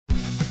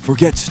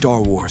Forget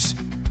Star Wars.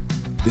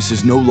 This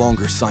is no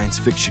longer science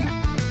fiction.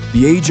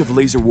 The age of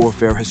laser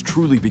warfare has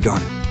truly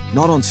begun,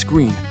 not on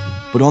screen,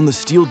 but on the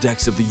steel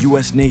decks of the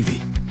US Navy.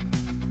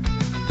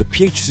 The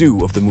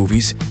PhZoo of the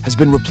movies has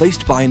been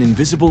replaced by an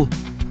invisible,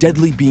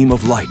 deadly beam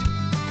of light,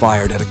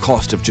 fired at a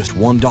cost of just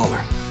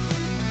 $1.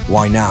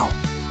 Why now?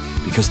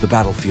 Because the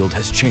battlefield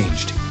has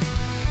changed.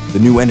 The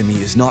new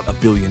enemy is not a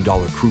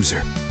billion-dollar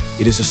cruiser.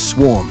 It is a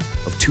swarm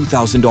of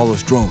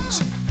 $2,000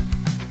 drones.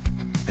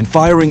 And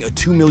firing a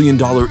 $2 million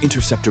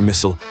interceptor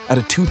missile at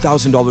a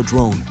 $2,000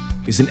 drone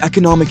is an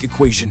economic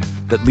equation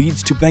that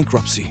leads to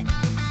bankruptcy.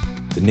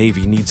 The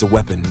Navy needs a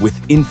weapon with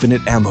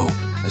infinite ammo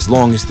as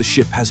long as the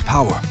ship has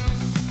power.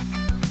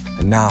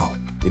 And now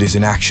it is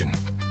in action.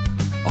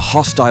 A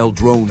hostile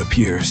drone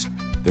appears.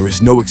 There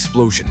is no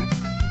explosion,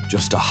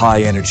 just a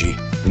high-energy,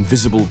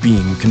 invisible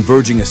beam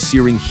converging a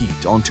searing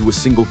heat onto a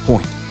single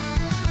point.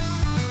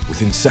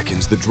 Within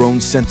seconds, the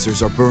drone's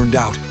sensors are burned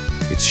out,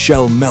 its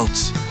shell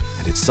melts,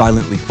 and it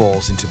silently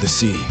falls into the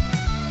sea.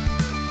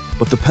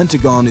 But the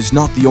Pentagon is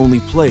not the only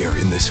player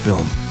in this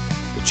film.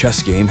 The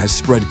chess game has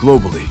spread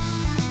globally.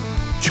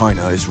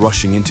 China is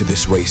rushing into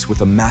this race with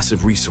a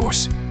massive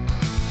resource.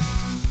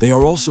 They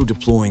are also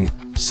deploying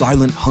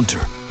Silent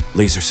Hunter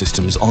laser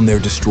systems on their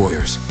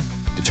destroyers,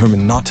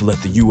 determined not to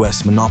let the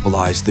US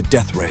monopolize the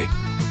death ray.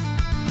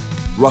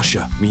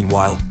 Russia,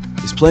 meanwhile,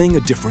 is playing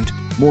a different,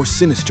 more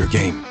sinister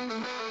game.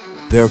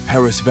 Their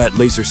Paris-Vet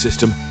laser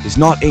system is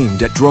not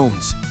aimed at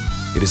drones.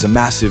 It is a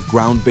massive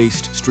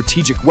ground-based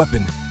strategic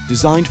weapon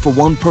designed for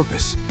one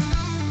purpose: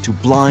 to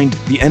blind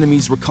the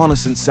enemy's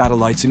reconnaissance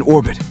satellites in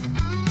orbit.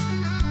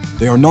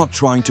 They are not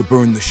trying to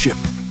burn the ship.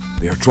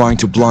 They are trying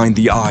to blind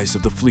the eyes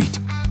of the fleet.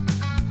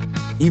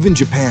 Even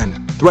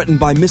Japan, threatened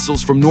by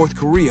missiles from North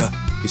Korea,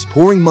 is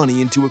pouring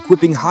money into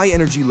equipping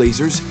high-energy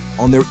lasers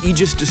on their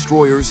Aegis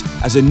destroyers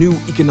as a new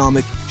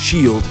economic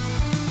shield.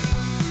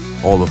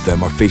 All of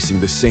them are facing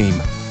the same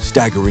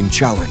staggering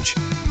challenge.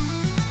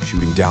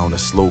 Shooting down a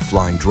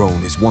slow-flying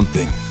drone is one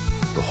thing.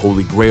 The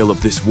holy grail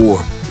of this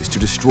war is to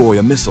destroy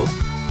a missile.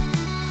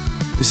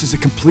 This is a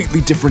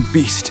completely different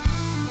beast.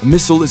 A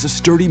missile is a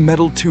sturdy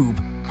metal tube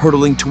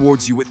hurtling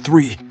towards you at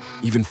 3,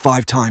 even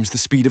 5 times the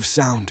speed of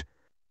sound.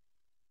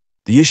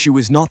 The issue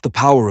is not the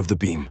power of the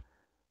beam.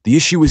 The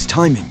issue is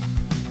timing.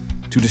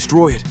 To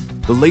destroy it,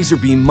 the laser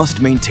beam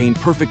must maintain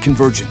perfect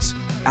convergence,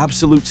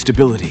 absolute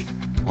stability,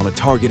 on a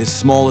target as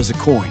small as a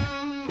coin,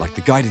 like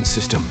the guidance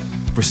system,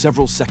 for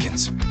several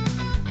seconds.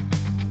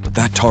 But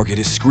that target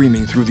is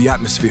screaming through the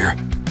atmosphere.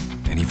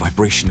 Any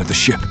vibration of the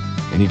ship,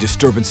 any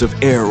disturbance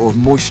of air or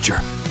moisture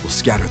will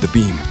scatter the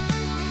beam.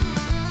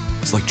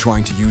 It's like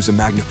trying to use a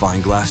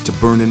magnifying glass to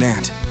burn an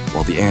ant,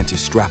 while the ant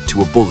is strapped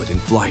to a bullet in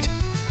flight.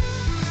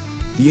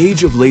 The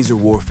age of laser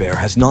warfare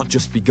has not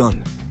just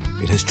begun.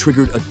 It has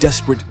triggered a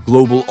desperate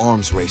global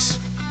arms race.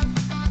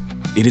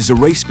 It is a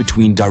race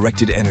between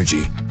directed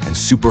energy and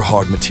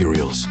super-hard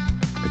materials,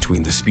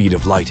 between the speed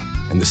of light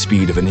and the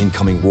speed of an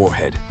incoming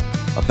warhead,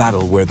 a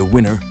battle where the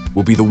winner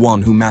will be the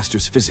one who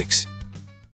masters physics.